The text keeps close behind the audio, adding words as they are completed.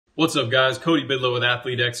What's up guys, Cody Bidlow with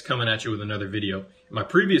ATHLETE.X coming at you with another video. In my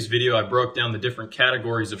previous video I broke down the different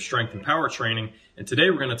categories of strength and power training, and today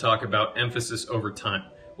we're going to talk about emphasis over time.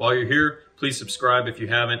 While you're here, please subscribe if you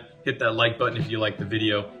haven't, hit that like button if you like the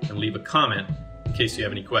video, and leave a comment in case you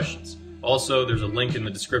have any questions. Also, there's a link in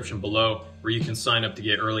the description below where you can sign up to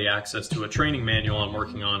get early access to a training manual I'm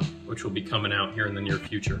working on, which will be coming out here in the near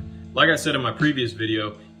future. Like I said in my previous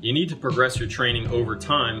video, you need to progress your training over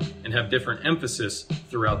time and have different emphasis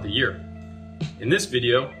throughout the year. In this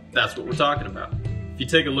video, that's what we're talking about. If you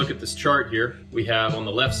take a look at this chart here, we have on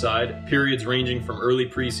the left side periods ranging from early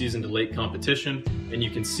preseason to late competition, and you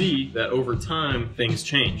can see that over time things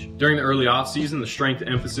change. During the early off season, the strength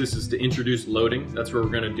emphasis is to introduce loading. That's where we're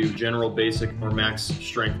going to do general, basic, or max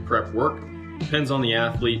strength prep work. Depends on the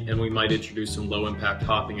athlete, and we might introduce some low impact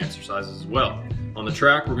hopping exercises as well. On the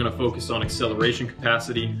track, we're going to focus on acceleration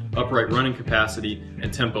capacity, upright running capacity,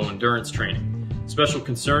 and tempo endurance training. Special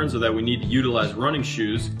concerns are that we need to utilize running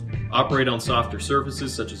shoes, operate on softer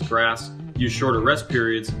surfaces such as grass, use shorter rest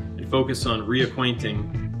periods, and focus on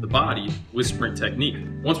reacquainting the body with sprint technique.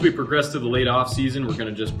 Once we progress to the late off season, we're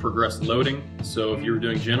going to just progress loading. So if you were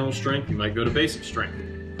doing general strength, you might go to basic strength.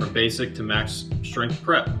 From basic to max strength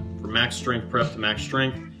prep. From max strength prep to max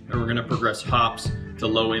strength, and we're going to progress hops to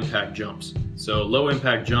low impact jumps. So low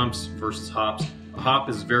impact jumps versus hops. A hop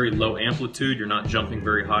is very low amplitude, you're not jumping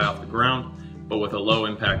very high off the ground, but with a low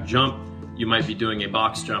impact jump, you might be doing a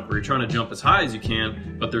box jump where you're trying to jump as high as you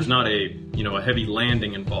can, but there's not a heavy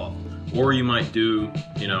landing involved. Or you might do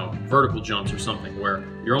vertical jumps or something where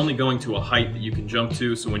you're only going to a height that you can jump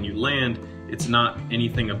to, so when you land, it's not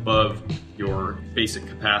anything above your basic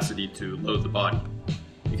capacity to load the body.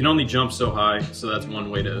 You can only jump so high, so that's one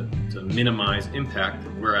way to minimize impact,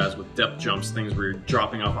 whereas with depth jumps, things where you're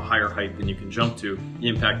dropping off a higher height than you can jump to, the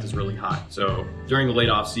impact is really high. So during the late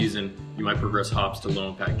off season, you might progress hops to low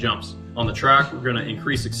impact jumps. On the track, we're going to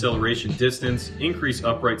increase acceleration distance, increase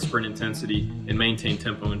upright sprint intensity, and maintain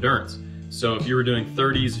tempo endurance. So if you were doing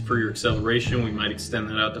 30s for your acceleration, we might extend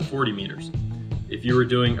that out to 40 meters. If you were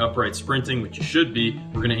doing upright sprinting, which you should be,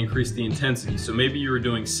 we're going to increase the intensity. So maybe you were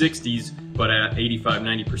doing 60s, but at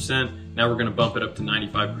 85–90%, now we're going to bump it up to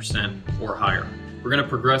 95% or higher. We're going to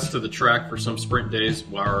progress to the track for some sprint days,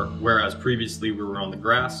 whereas previously we were on the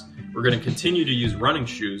grass. We're going to continue to use running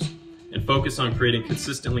shoes and focus on creating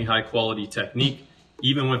consistently high quality technique,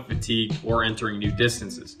 even with fatigue or entering new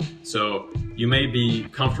distances. So you may be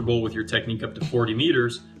comfortable with your technique up to 40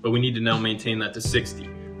 meters, but we need to now maintain that to 60.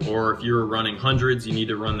 Or if you're running hundreds, you need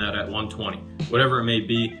to run that at 120. Whatever it may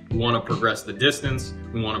be, we want to progress the distance,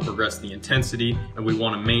 we want to progress the intensity, and we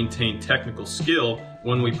want to maintain technical skill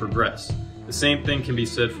when we progress. The same thing can be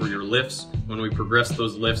said for your lifts. When we progress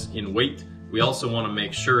those lifts in weight, we also want to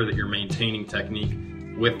make sure that you're maintaining technique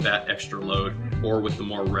with that extra load or with the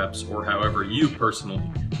more reps or however you personally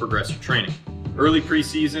progress your training. Early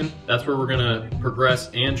preseason, that's where we're going to progress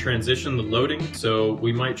and transition the loading. So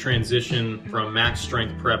we might transition from max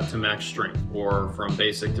strength prep to max strength, or from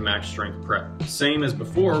basic to max strength prep. Same as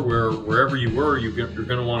before, where wherever you were, you're going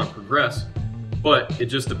to want to progress, but it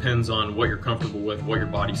just depends on what you're comfortable with, what your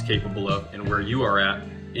body's capable of, and where you are at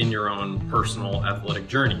in your own personal athletic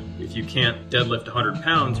journey. If you can't deadlift 100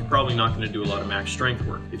 pounds, you're probably not going to do a lot of max strength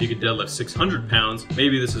work. If you could deadlift 600 pounds,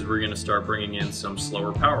 maybe this is where you're going to start bringing in some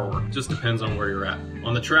slower power work. It just depends on where you're at.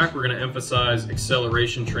 On the track, we're going to emphasize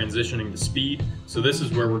acceleration transitioning to speed. So this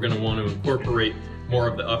is where we're going to want to incorporate more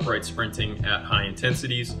of the upright sprinting at high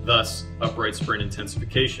intensities, thus upright sprint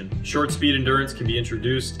intensification. Short speed endurance can be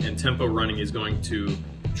introduced, and tempo running is going to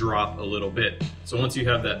drop a little bit. So once you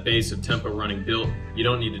have that base of tempo running built, you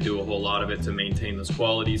don't need to do a whole lot of it to maintain those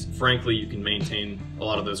qualities. Frankly, you can maintain a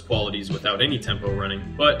lot of those qualities without any tempo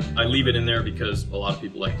running, but I leave it in there because a lot of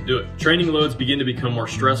people like to do it. Training loads begin to become more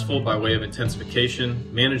stressful by way of intensification.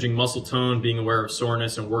 Managing muscle tone, being aware of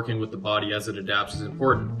soreness, and working with the body as it adapts is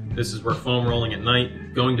important. This is where foam rolling at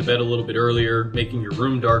night, going to bed a little bit earlier, making your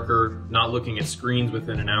room darker, not looking at screens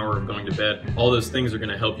within an hour of going to bed, all those things are going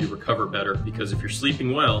to help you recover better, because if you're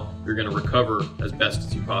sleeping well, you're going to recover as best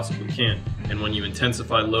as you possibly can. And when you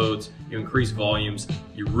intensify loads, you increase volumes,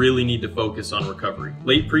 you really need to focus on recovery.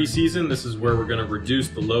 Late preseason, this is where we're going to reduce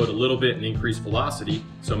the load a little bit and increase velocity.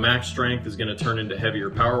 So max strength is going to turn into heavier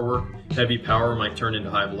power work. Heavy power might turn into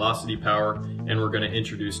high velocity power, and we're going to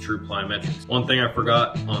introduce true plyometrics. One thing I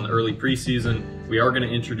forgot on the early preseason, we are going to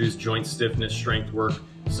introduce joint stiffness strength work,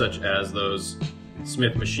 such as those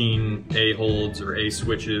Smith machine A holds or A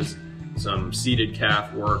switches, some seated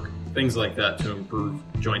calf work, things like that to improve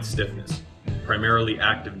joint stiffness, primarily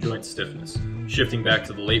active joint stiffness. Shifting back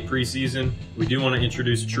to the late preseason, we do want to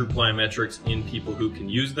introduce true plyometrics in people who can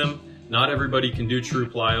use them. Not everybody can do true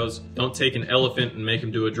plyos. Don't take an elephant and make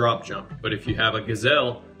him do a drop jump. But if you have a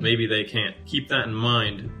gazelle, maybe they can. Keep that in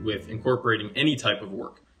mind with incorporating any type of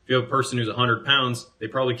work. If you have a person who's 100 pounds, they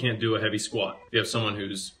probably can't do a heavy squat. If you have someone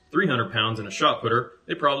who's 300 pounds and a shot putter,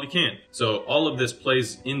 they probably can. So all of this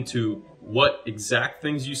plays into what exact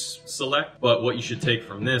things you select, but what you should take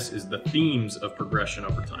from this is the themes of progression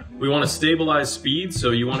over time. We want to stabilize speed,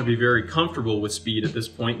 so you want to be very comfortable with speed at this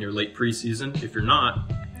point in your late preseason. If you're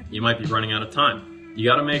not, you might be running out of time. You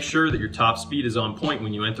got to make sure that your top speed is on point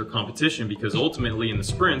when you enter competition, because ultimately in the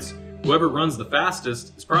sprints, whoever runs the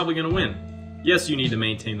fastest is probably going to win. Yes, you need to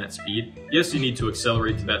maintain that speed. Yes, you need to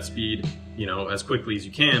accelerate to that speed, as quickly as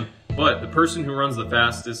you can, but the person who runs the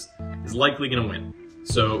fastest is likely going to win.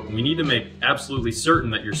 So we need to make absolutely certain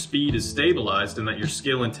that your speed is stabilized and that your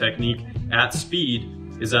skill and technique at speed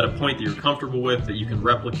is at a point that you're comfortable with, that you can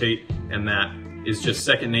replicate, and that is just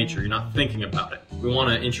second nature. You're not thinking about it. We want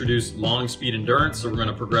to introduce long speed endurance, so we're going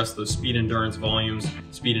to progress those speed endurance volumes,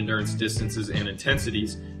 speed endurance distances, and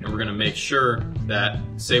intensities, and we're going to make sure that,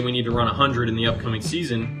 say we need to run 100 in the upcoming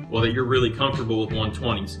season, well, that you're really comfortable with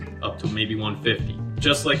 120s, up to maybe 150.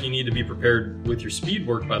 Just like you need to be prepared with your speed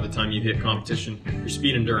work by the time you hit competition, your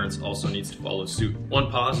speed endurance also needs to follow suit. One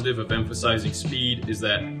positive of emphasizing speed is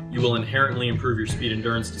that you will inherently improve your speed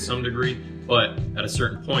endurance to some degree, but at a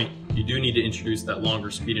certain point, you do need to introduce that longer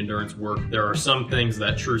speed endurance work. There are some things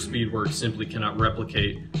that true speed work simply cannot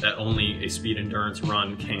replicate that only a speed endurance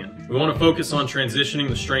run can. We want to focus on transitioning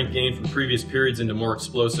the strength gain from previous periods into more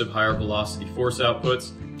explosive, higher velocity force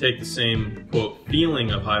outputs. Take the same, quote,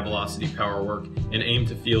 feeling of high velocity power work and aim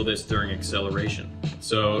to feel this during acceleration.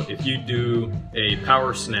 So if you do a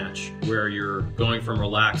power snatch where you're going from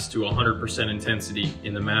relaxed to 100% intensity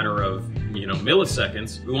in the matter of,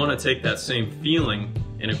 milliseconds, we want to take that same feeling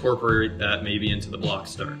and incorporate that maybe into the block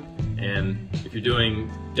start. And if you're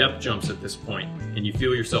doing depth jumps at this point and you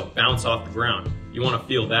feel yourself bounce off the ground, you want to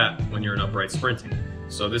feel that when you're in upright sprinting.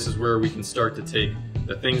 So this is where we can start to take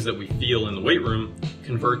the things that we feel in the weight room,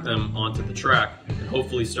 convert them onto the track, and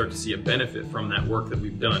hopefully start to see a benefit from that work that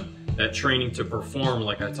we've done. That training to perform,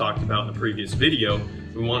 like I talked about in the previous video,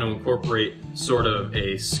 we want to incorporate sort of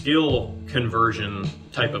a skill conversion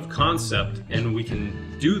type of concept, and we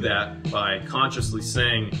can do that by consciously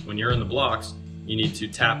saying, when you're in the blocks, you need to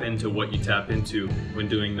tap into what you tap into when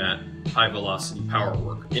doing that high velocity power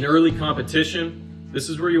work. In early competition, this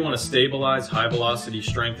is where you want to stabilize high velocity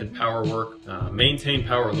strength and power work, maintain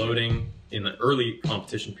power loading in the early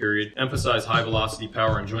competition period, emphasize high velocity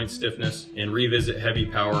power and joint stiffness, and revisit heavy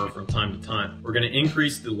power from time to time. We're going to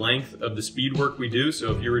increase the length of the speed work we do,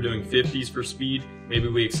 so if you were doing 50s for speed, maybe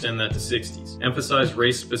we extend that to 60s. Emphasize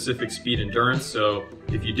race-specific speed endurance, so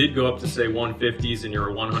if you did go up to say 150s and you're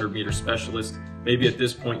a 100-meter specialist, maybe at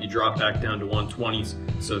this point you drop back down to 120s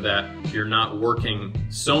so that you're not working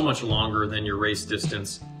so much longer than your race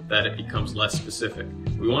distance that it becomes less specific.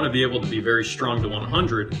 We want to be able to be very strong to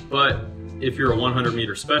 100, but if you're a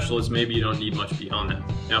 100-meter specialist, maybe you don't need much beyond that.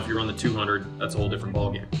 Now, if you run the 200, that's a whole different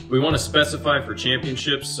ballgame. We want to specify for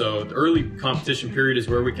championships, so the early competition period is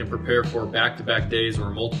where we can prepare for back-to-back days or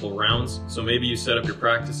multiple rounds. So maybe you set up your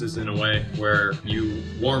practices in a way where you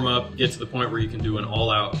warm up, get to the point where you can do an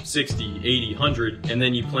all-out 60, 80, 100, and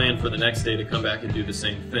then you plan for the next day to come back and do the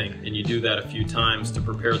same thing. And you do that a few times to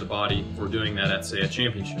prepare the body for doing that at, say, a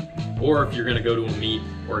championship. Or if you're going to go to a meet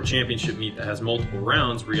or a championship meet that has multiple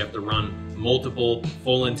rounds where you have to run multiple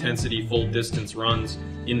full intensity, full distance runs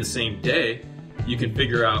in the same day, you can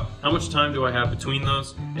figure out how much time do I have between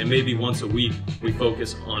those, and maybe once a week we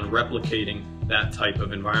focus on replicating that type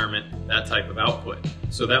of environment, that type of output.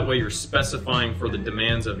 So that way you're specifying for the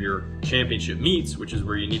demands of your championship meets, which is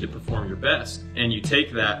where you need to perform your best, and you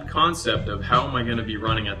take that concept of how am I going to be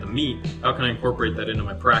running at the meet, how can I incorporate that into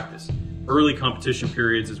my practice? Early competition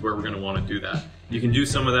periods is where we're going to want to do that. You can do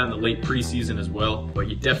some of that in the late preseason as well, but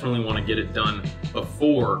you definitely want to get it done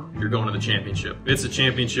before you're going to the championship. If it's a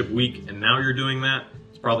championship week and now you're doing that,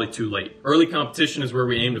 it's probably too late. Early competition is where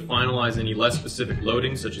we aim to finalize any less specific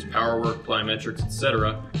loading, such as power work, plyometrics,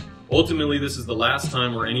 etc. Ultimately, this is the last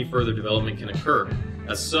time where any further development can occur.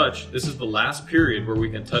 As such, this is the last period where we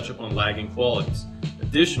can touch upon lagging qualities.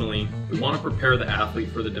 Additionally, we want to prepare the athlete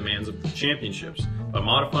for the demands of the championships by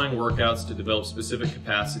modifying workouts to develop specific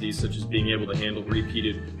capacities, such as being able to handle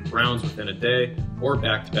repeated rounds within a day or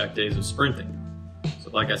back-to-back days of sprinting. So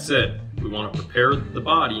like I said, we want to prepare the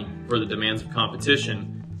body for the demands of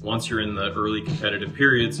competition Once you're in the early competitive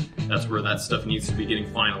periods, that's where that stuff needs to be getting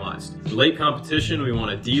finalized. For late competition, we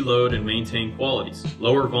want to deload and maintain qualities.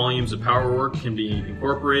 Lower volumes of power work can be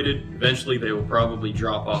incorporated. Eventually, they will probably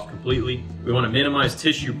drop off completely. We want to minimize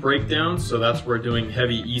tissue breakdown, so that's where doing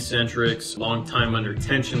heavy eccentrics, long time under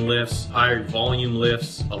tension lifts, high volume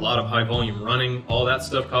lifts, a lot of high volume running, all that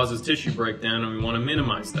stuff causes tissue breakdown, and we want to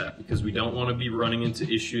minimize that because we don't want to be running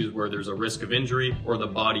into issues where there's a risk of injury or the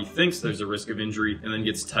body thinks there's a risk of injury and then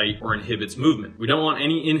gets tight or inhibits movement. We don't want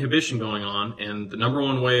any inhibition going on, and the number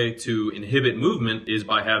one way to inhibit movement is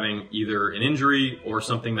by having either an injury or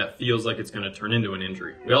something that feels like it's going to turn into an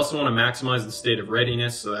injury. We also want to maximize the state of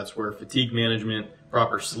readiness, so that's where fatigue management,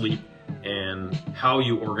 proper sleep, and how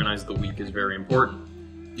you organize the week is very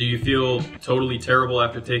important. Do you feel totally terrible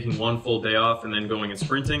after taking one full day off and then going and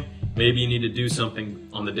sprinting? Maybe you need to do something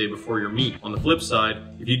on the day before your meet. On the flip side,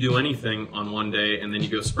 if you do anything on one day and then you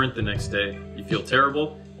go sprint the next day, you feel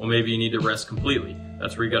terrible, well, maybe you need to rest completely.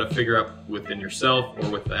 That's where you got to figure out within yourself or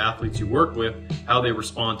with the athletes you work with how they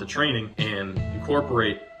respond to training and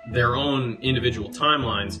incorporate their own individual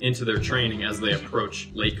timelines into their training as they approach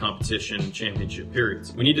late competition championship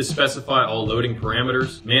periods. We need to specify all loading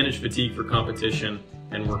parameters, manage fatigue for competition,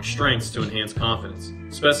 and work strengths to enhance confidence.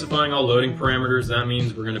 Specifying all loading parameters, that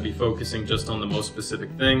means we're going to be focusing just on the most specific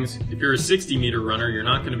things. If you're a 60-meter runner, you're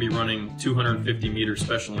not going to be running 250-meter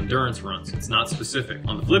special endurance runs. It's not specific.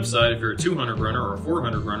 On the flip side, if you're a 200 runner or a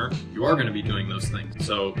 400 runner, you are going to be doing those things.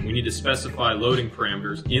 So we need to specify loading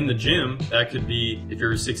parameters. In the gym, that could be, if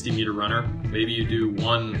you're a 60-meter runner, maybe you do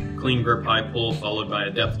one clean grip high pull followed by a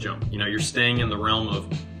depth jump. You know, you're staying in the realm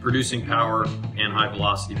of producing power and high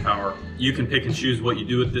velocity power. You can pick and choose what you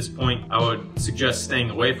do at this point. I would suggest staying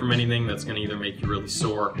away from anything that's going to either make you really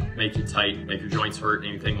sore, make you tight, make your joints hurt,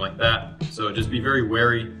 anything like that. So just be very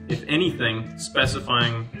wary. If anything,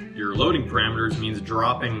 specifying your loading parameters means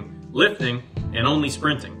dropping lifting and only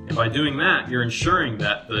sprinting. And by doing that, you're ensuring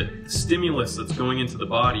that the stimulus that's going into the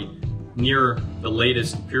body near the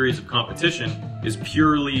latest periods of competition is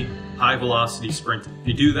purely high velocity sprinting. If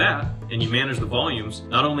you do that and you manage the volumes,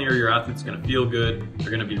 not only are your athletes going to feel good, they're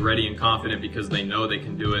going to be ready and confident because they know they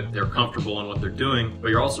can do it, they're comfortable in what they're doing, but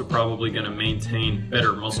you're also probably going to maintain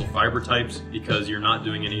better muscle fiber types because you're not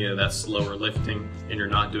doing any of that slower lifting and you're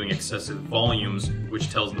not doing excessive volumes, which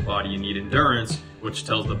tells the body you need endurance, which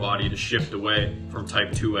tells the body to shift away from type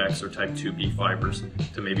 2X or type 2B fibers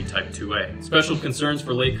to maybe type 2A. Special concerns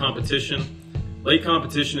for late competition. Late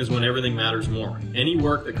competition is when everything matters more. Any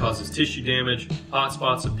work that causes tissue damage, hot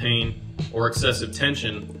spots of pain, or excessive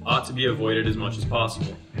tension ought to be avoided as much as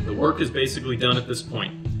possible. The work is basically done at this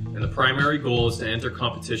point, and the primary goal is to enter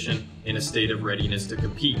competition in a state of readiness to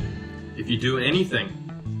compete. If you do anything,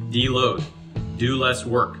 deload, do less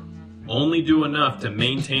work. Only do enough to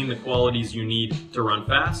maintain the qualities you need to run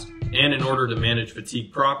fast and in order to manage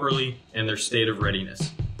fatigue properly and their state of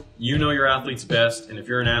readiness. You know your athletes best, and if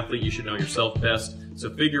you're an athlete, you should know yourself best.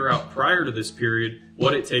 So figure out prior to this period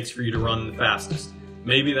what it takes for you to run the fastest.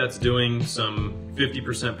 Maybe that's doing some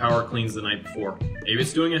 50% power cleans the night before. Maybe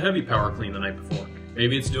it's doing a heavy power clean the night before.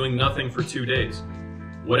 Maybe it's doing nothing for 2 days.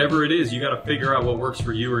 Whatever it is, you got to figure out what works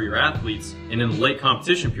for you or your athletes, and in the late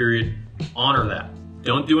competition period, honor that.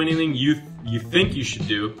 Don't do anything you think you should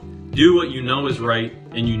do. Do what you know is right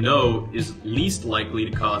and you know is least likely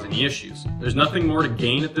to cause any issues. There's nothing more to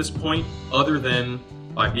gain at this point other than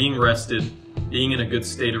by being rested, being in a good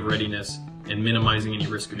state of readiness, and minimizing any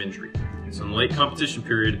risk of injury. So in the late competition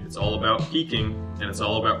period, it's all about peaking and it's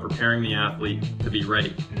all about preparing the athlete to be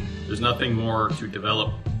ready. There's nothing more to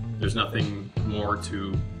develop. There's nothing more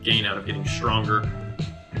to gain out of getting stronger.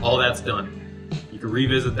 All that's done. You can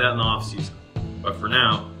revisit that in the off season. But for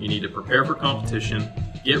now, you need to prepare for competition,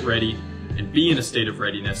 get ready, and be in a state of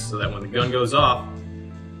readiness so that when the gun goes off,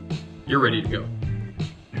 you're ready to go.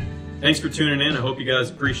 Thanks for tuning in. I hope you guys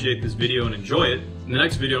appreciate this video and enjoy it. In the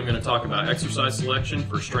next video, I'm going to talk about exercise selection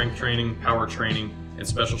for strength training, power training, and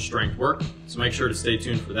special strength work. So make sure to stay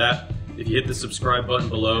tuned for that. If you hit the subscribe button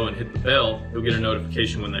below and hit the bell, you'll get a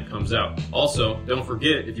notification when that comes out. Also, don't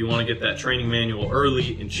forget, if you want to get that training manual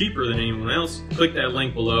early and cheaper than anyone else, click that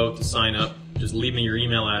link below to sign up. Just leave me your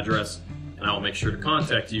email address and I will make sure to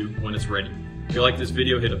contact you when it's ready. If you like this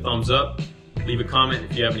video, hit a thumbs up, leave a comment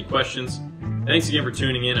if you have any questions. Thanks again for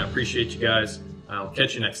tuning in. I appreciate you guys. I'll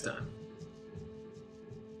catch you next time.